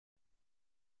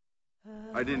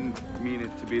I didn't mean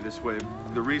it to be this way.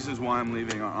 The reasons why I'm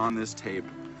leaving are on this tape.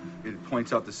 It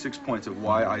points out the 6 points of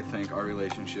why I think our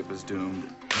relationship is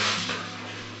doomed.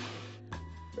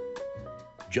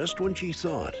 Just when she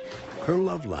thought her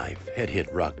love life had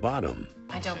hit rock bottom.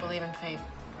 I don't believe in fate.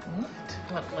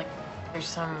 What, like there's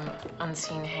some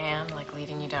unseen hand, like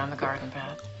leading you down the garden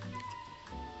path?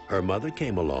 Her mother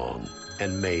came along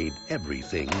and made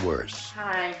everything worse.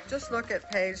 Hi. Just look at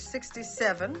page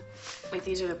 67. Wait,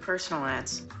 these are the personal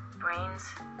ads. Brains,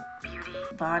 beauty,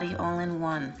 body, all in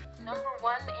one. Number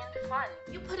one in fun.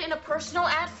 You put in a personal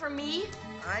ad for me?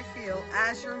 I feel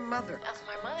as your mother. As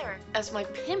my mother. As my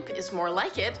pimp is more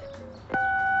like it.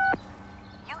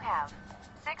 You have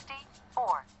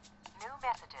 64 new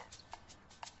messages.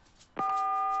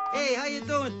 Hey, how you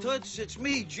doing, Toots? It's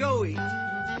me, Joey.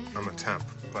 I'm a temp,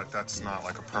 but that's not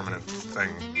like a permanent thing.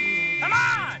 Come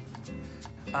on!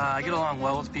 I get along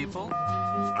well with people.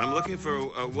 I'm looking for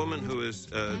a woman who is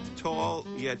tall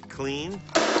yet clean.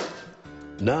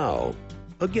 Now,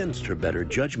 against her better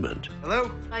judgment.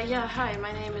 Hello? Yeah, hi,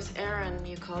 my name is Erin.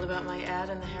 You called about my ad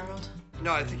in the Herald?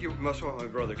 No, I think you must want my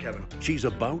brother, Kevin. She's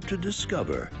about to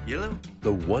discover Yellow?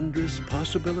 the wondrous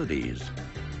possibilities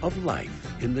of life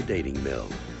in the dating mill.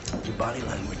 Your body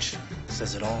language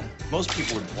says it all. Most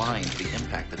people are blind to the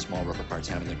impact that small rubber parts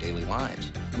have in their daily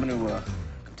lives. I'm gonna go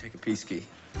take a pee ski.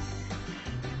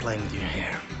 Playing with your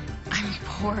hair. I'm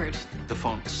bored. The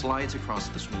phone slides across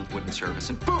the smooth wooden surface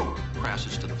and boom,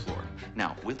 crashes to the floor.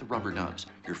 Now, with the rubber nubs,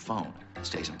 your phone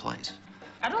stays in place.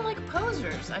 I don't like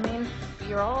posers. I mean,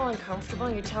 you're all uncomfortable.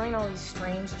 You're telling all these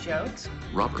strange jokes.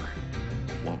 Rubber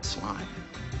won't slide.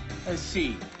 Let's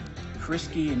see.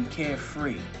 Frisky and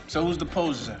carefree. So who's the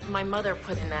poser? My mother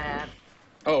put in that ad.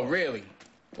 Oh, really?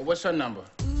 Well, what's her number?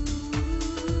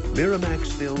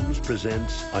 Miramax Films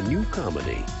presents a new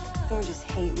comedy. Don't just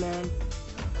hate men.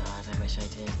 God, I wish I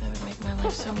did. That would make my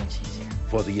life so much easier.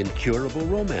 For the incurable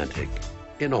romantic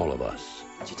in all of us.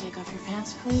 Would you take off your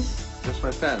pants, please? Just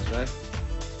my pants, right?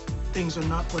 Things are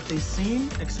not what they seem.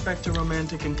 Expect a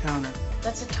romantic encounter.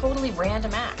 That's a totally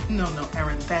random act. No,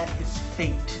 Erin, that is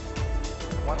fate.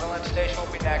 Wonderland station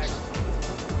will be next.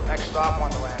 Next stop,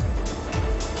 Wonderland.